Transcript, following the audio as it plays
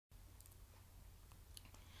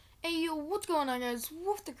Hey yo, what's going on guys?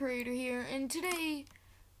 Wolf the Creator here, and today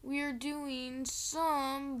we are doing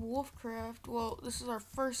some Wolfcraft. Well, this is our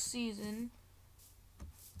first season.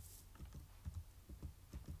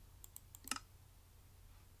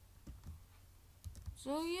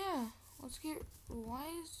 So yeah, let's get, why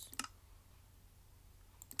is,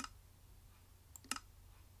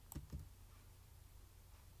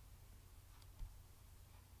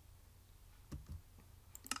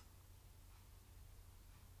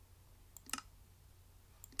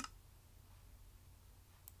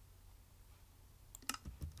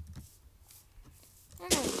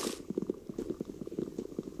 anyway,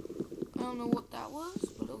 I don't know what that was,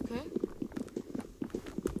 but okay.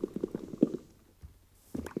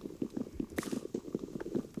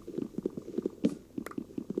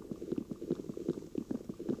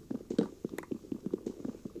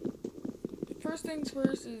 First things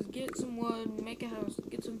first is get some wood, make a house,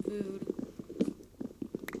 get some food.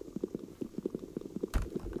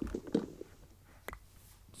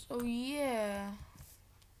 So yeah,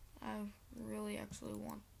 I really actually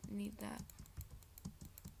need that.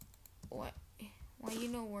 What? Why you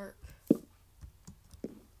no work?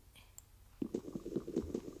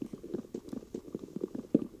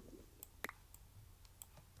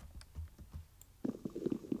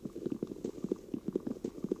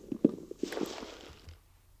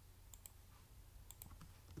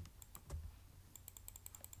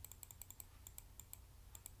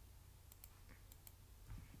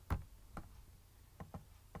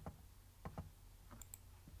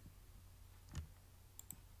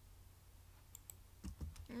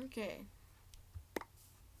 Okay.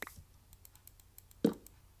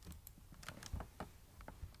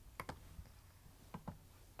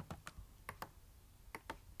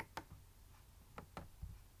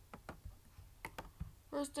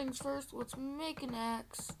 First things first, let's make an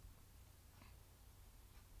axe.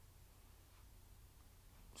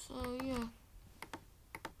 So yeah.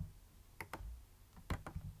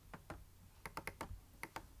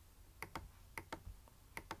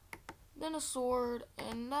 Then a sword,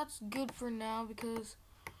 and that's good for now because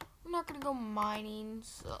we're not gonna go mining,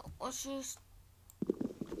 so let's just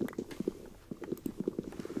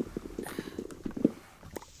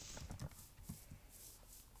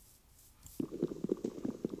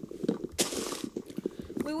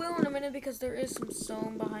we will in a minute because there is some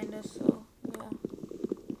stone behind us, so yeah.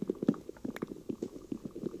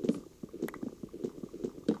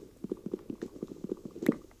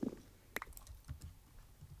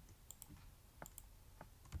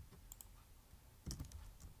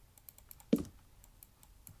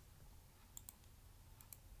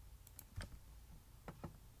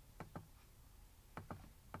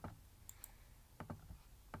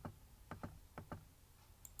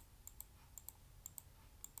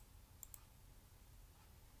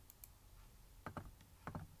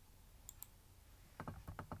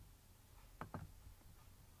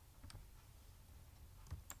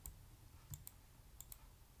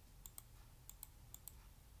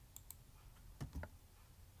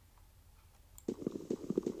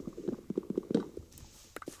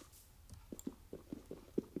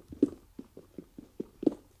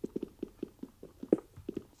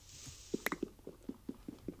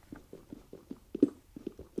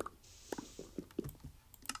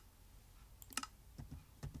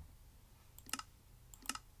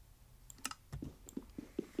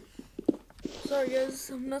 Sorry guys,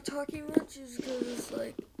 I'm not talking much just because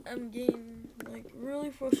like I'm getting like really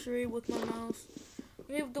frustrated with my mouse.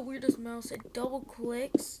 We have the weirdest mouse, it double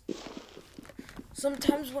clicks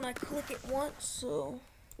sometimes when I click it once, so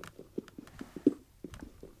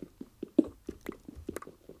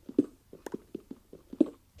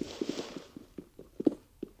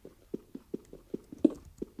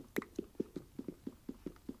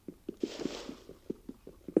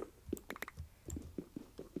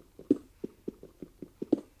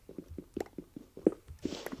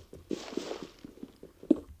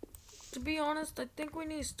to be honest, I think we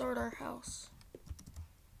need to start our house.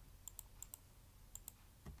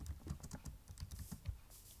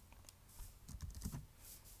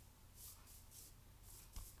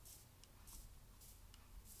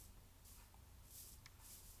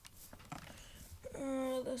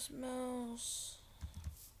 This mouse.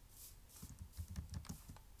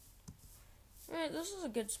 Alright, this is a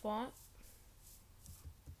good spot.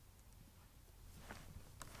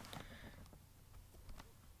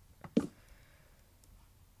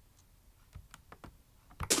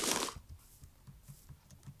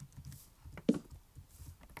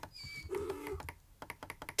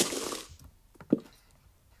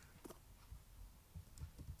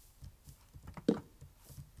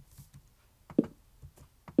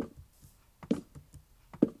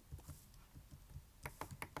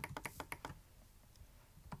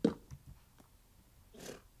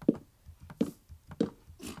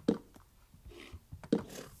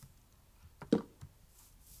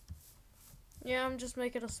 Yeah, I'm just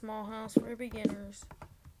making a small house for beginners.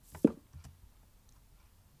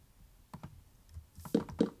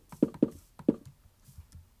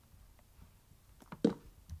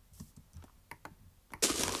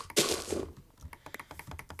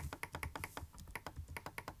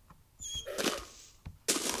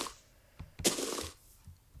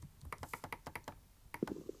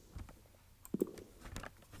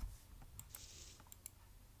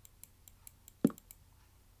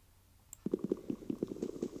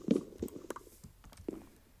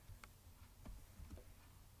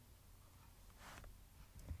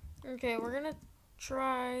 Okay, we're gonna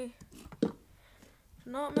try to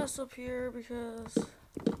not mess up here because,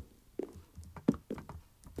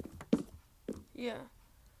 yeah.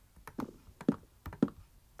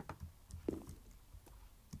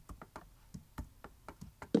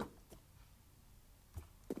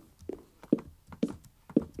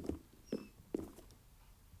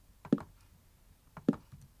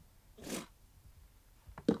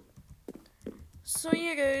 So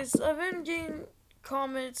yeah guys, I've been getting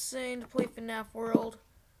comments saying to play FNAF World,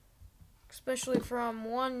 especially from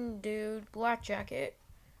one dude, Black Jacket.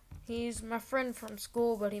 He's my friend from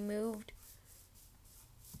school, but he moved.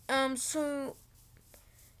 So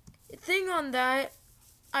thing on that,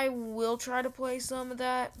 I will try to play some of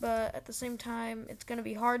that, but at the same time, it's gonna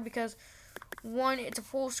be hard because one, it's a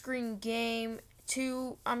full screen game.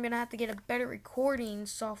 Two, I'm gonna have to get a better recording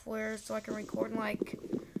software so I can record in like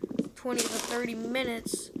 20 to 30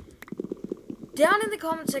 minutes. Down in the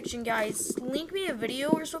comment section, guys, link me a video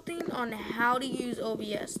or something on how to use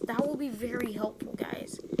OBS. That will be very helpful,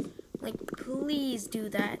 guys. Like, please do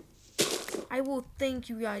that. I will thank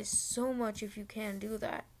you guys so much if you can do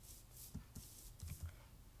that.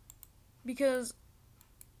 Because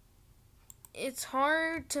it's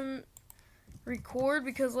hard to record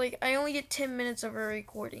because, like, I only get 10 minutes of a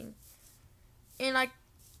recording. And I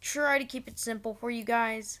try to keep it simple for you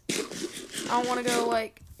guys. I don't want to go,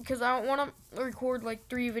 like, because I don't want to record, like,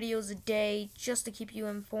 3 videos a day just to keep you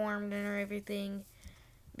informed and everything.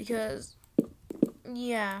 Because,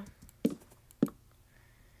 yeah.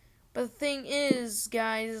 But the thing is,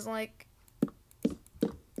 guys, like,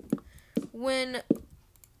 when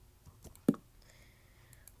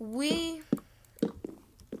we,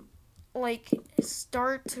 like,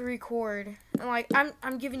 start to record, and, like,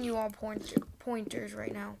 I'm giving you all pointers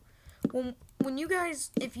right now. When you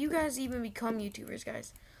guys, if you guys even become YouTubers,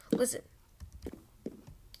 guys, listen.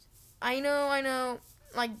 I know,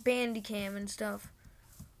 like, Bandicam and stuff.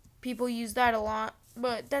 People use that a lot,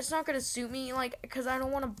 but that's not gonna suit me, like, because I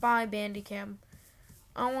don't want to buy Bandicam.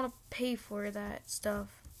 I don't want to pay for that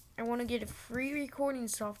stuff. I want to get a free recording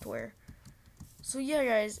software. So yeah,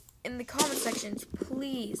 guys, in the comment sections,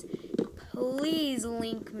 please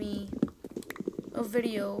link me a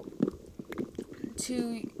video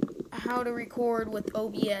to how to record with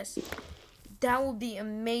OBS. That would be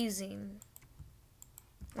amazing.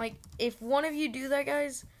 Like, if one of you do that,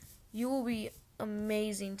 guys, you will be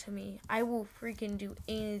amazing to me. I will freaking do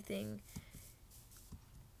anything.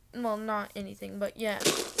 Well, not anything, but yeah.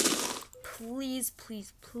 Please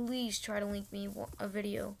try to link me a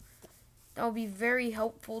video. That will be very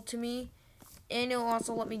helpful to me. And it'll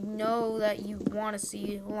also let me know that you want to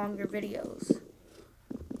see longer videos.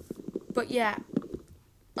 But yeah.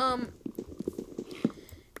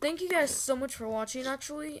 Thank you guys so much for watching,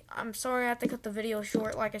 actually. I'm sorry I have to cut the video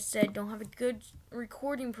short. Like I said, don't have a good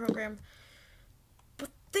recording program. But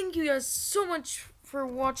thank you guys so much for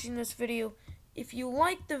watching this video. If you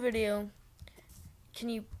liked the video, can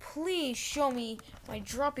you please show me by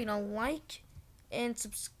dropping a like and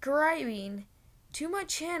subscribing to my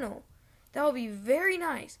channel? That would be very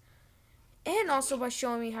nice. And also by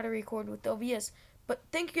showing me how to record with OBS. But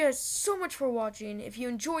thank you guys so much for watching. If you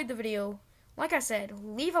enjoyed the video, like I said,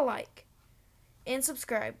 leave a like and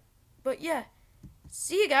subscribe. But yeah,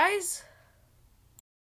 see you guys.